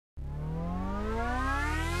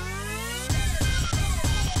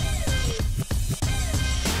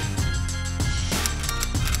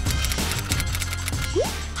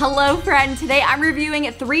Hello friend, today I'm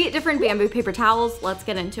reviewing 3 different bamboo paper towels. Let's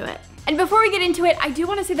get into it. And before we get into it, I do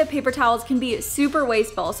want to say that paper towels can be super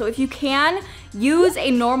wasteful. So if you can, use a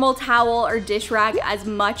normal towel or dish rag as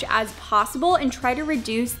much as possible and try to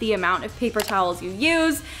reduce the amount of paper towels you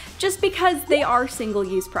use just because they are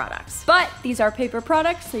single-use products. But these are paper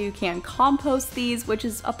products, so you can compost these, which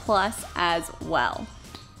is a plus as well.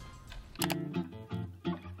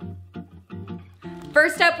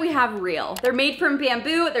 First up, we have Reel. They're made from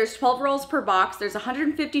bamboo. There's 12 rolls per box. There's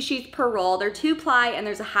 150 sheets per roll. They're 2-ply and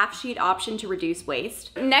there's a half sheet option to reduce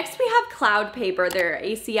waste. Next, we have Cloud Paper. They're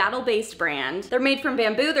a Seattle-based brand. They're made from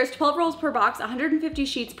bamboo. There's 12 rolls per box, 150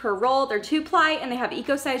 sheets per roll. They're 2-ply and they have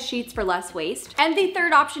eco-sized sheets for less waste. And the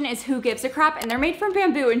third option is Who Gives a Crap, and they're made from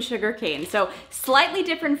bamboo and sugarcane, so slightly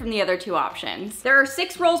different from the other 2 options. There are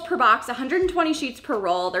 6 rolls per box, 120 sheets per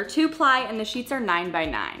roll. They're 2-ply and the sheets are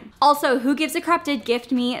 9x9. Also, Who Gives a Crap did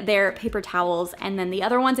gift me their paper towels, and then the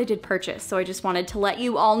other ones I did purchase, so I just wanted to let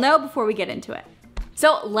you all know before we get into it.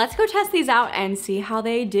 So let's go test these out and see how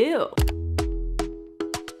they do.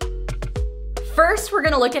 First, we're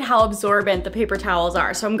gonna look at how absorbent the paper towels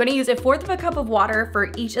are. So I'm gonna use 1/4 of a cup of water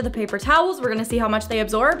for each of the paper towels. We're gonna see how much they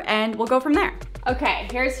absorb and we'll go from there. Okay,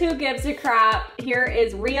 here's Who Gives a Crap, here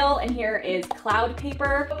is Reel, and here is Cloud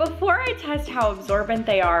Paper. But before I test how absorbent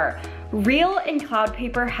they are, Reel and Cloud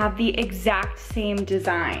Paper have the exact same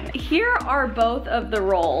design. Here are both of the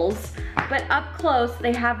rolls, but up close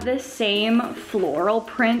they have this same floral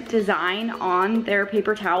print design on their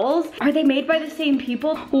paper towels. Are they made by the same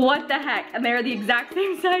people? What the heck? And they're the exact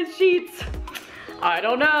same size sheets. I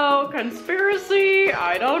don't know, conspiracy,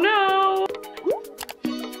 I don't know.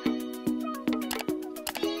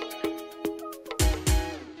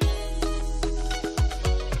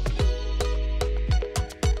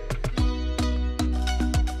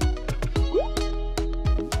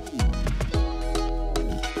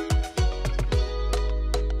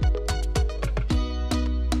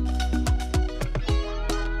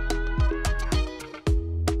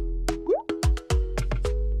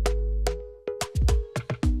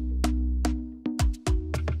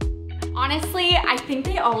 Honestly, I think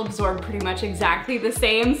they all absorb pretty much exactly the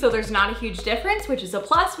same, so there's not a huge difference, which is a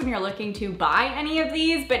plus when you're looking to buy any of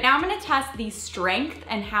these. But now I'm gonna test the strength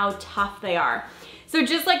and how tough they are. So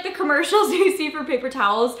just like the commercials you see for paper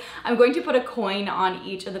towels, I'm going to put a coin on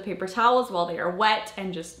each of the paper towels while they are wet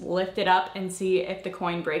and just lift it up and see if the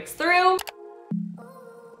coin breaks through.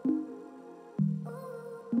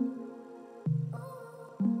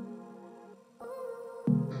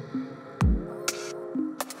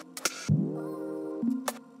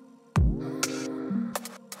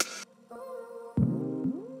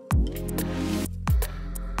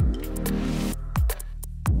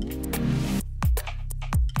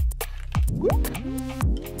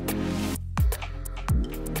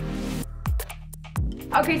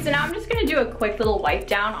 Okay, so now I'm just gonna do a quick little wipe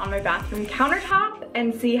down on my bathroom countertop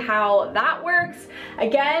and see how that works.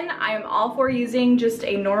 Again, I am all for using just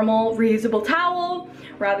a normal reusable towel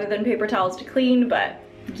rather than paper towels to clean, but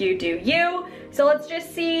you do you. So let's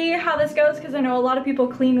just see how this goes, because I know a lot of people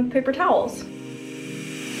clean with paper towels.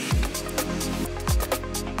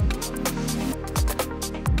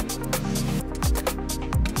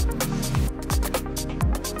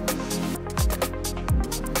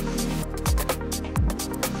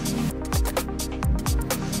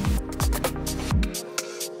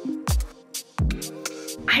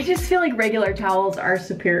 I just feel like regular towels are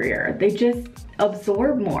superior. They just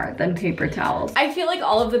absorb more than paper towels. I feel like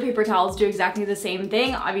all of the paper towels do exactly the same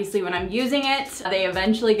thing. Obviously, when I'm using it, they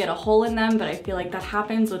eventually get a hole in them, but I feel like that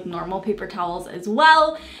happens with normal paper towels as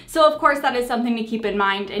well. So of course, that is something to keep in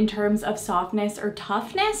mind in terms of softness or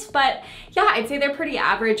toughness. But yeah, I'd say they're pretty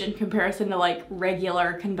average in comparison to like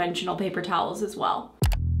regular conventional paper towels as well.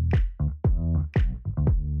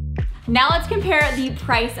 Now let's compare the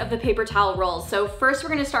price of the paper towel rolls. So first we're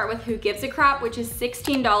gonna start with Who Gives a Crap, which is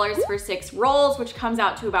 $16 for 6 rolls, which comes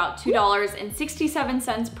out to about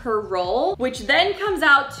 $2.67 per roll, which then comes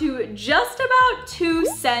out to just about 2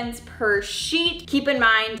 cents per sheet. Keep in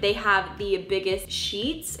mind, they have the biggest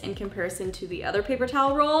sheets in comparison to the other paper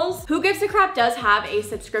towel rolls. Who Gives a Crap does have a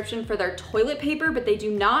subscription for their toilet paper, but they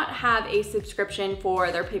do not have a subscription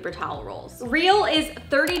for their paper towel rolls. Reel is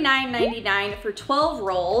 $39.99 for 12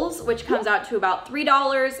 rolls, which comes out to about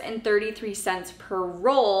 $3.33 per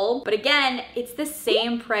roll. But again, it's the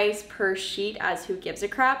same price per sheet as Who Gives a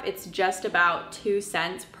Crap. It's just about 2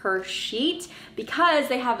 cents per sheet because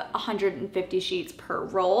they have 150 sheets per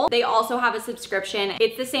roll. They also have a subscription.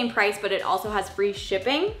 It's the same price, but it also has free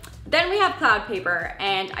shipping. Then we have Cloud Paper,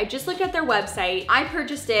 and I just looked at their website. I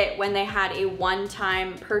purchased it when they had a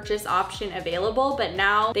one-time purchase option available, but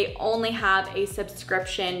now they only have a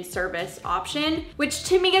subscription service option, which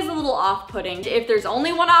to me is a little off-putting. If there's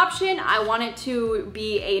only one option, I want it to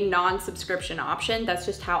be a non-subscription option. That's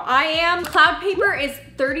just how I am. Cloud Paper is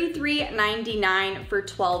 $33.99 for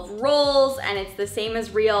 12 rolls, and it's the same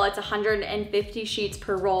as Real. It's 150 sheets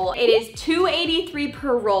per roll. It is $2.83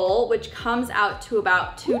 per roll, which comes out to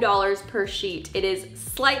about $2 per sheet. It is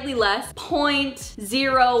slightly less,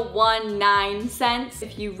 0.019 cents.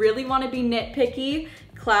 If you really want to be nitpicky,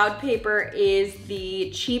 Cloud Paper is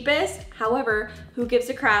the cheapest. However, Who Gives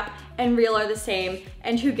a Crap and Real are the same,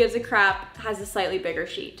 and Who Gives a Crap has a slightly bigger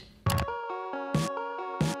sheet.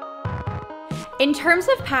 In terms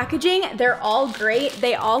of packaging, they're all great.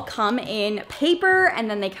 They all come in paper, and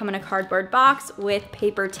then they come in a cardboard box with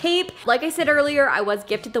paper tape. Like I said earlier, I was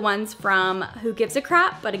gifted the ones from Who Gives a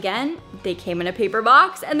Crap, but again, they came in a paper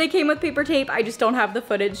box and they came with paper tape. I just don't have the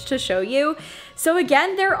footage to show you. So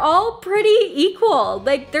again, they're all pretty equal.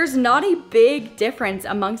 Like, there's not a big difference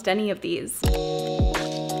amongst any of these.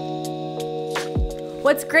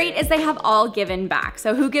 What's great is they have all given back.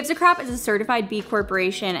 So Who Gives a Crap is a certified B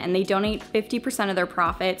Corporation, and they donate 50% of their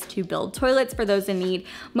profits to build toilets for those in need.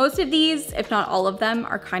 Most of these, if not all of them,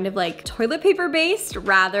 are kind of like toilet paper based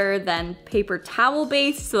rather than paper towel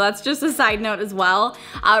based. So that's just a side note as well.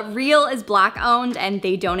 Real is Black owned, and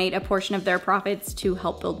they donate a portion of their profits to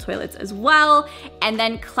help build toilets as well. And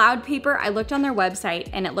then Cloud Paper, I looked on their website,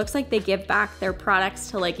 and it looks like they give back their products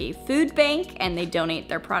to like a food bank, and they donate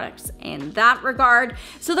their products in that regard.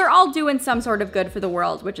 So they're all doing some sort of good for the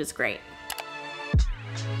world, which is great.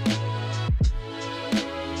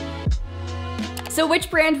 So which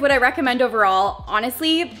brand would I recommend overall?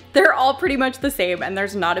 Honestly, they're all pretty much the same, and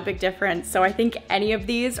there's not a big difference. So I think any of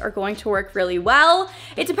these are going to work really well.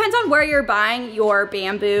 It depends on where you're buying your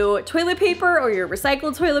bamboo toilet paper or your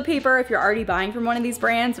recycled toilet paper. If you're already buying from one of these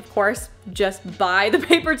brands, of course, just buy the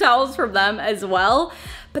paper towels from them as well.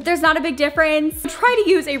 But there's not a big difference. Try to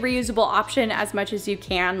use a reusable option as much as you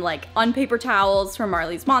can, like unpaper towels from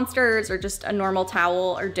Marley's Monsters, or just a normal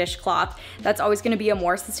towel or dishcloth. That's always gonna be a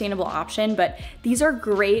more sustainable option, but these are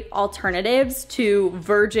great alternatives to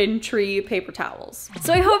virgin tree paper towels.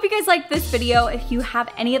 So I hope you guys liked this video. If you have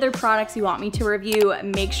any other products you want me to review,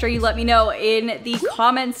 make sure you let me know in the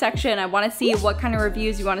comments section. I wanna see what kind of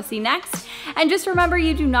reviews you wanna see next. And just remember,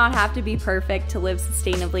 you do not have to be perfect to live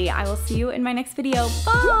sustainably. I will see you in my next video.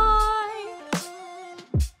 Bye!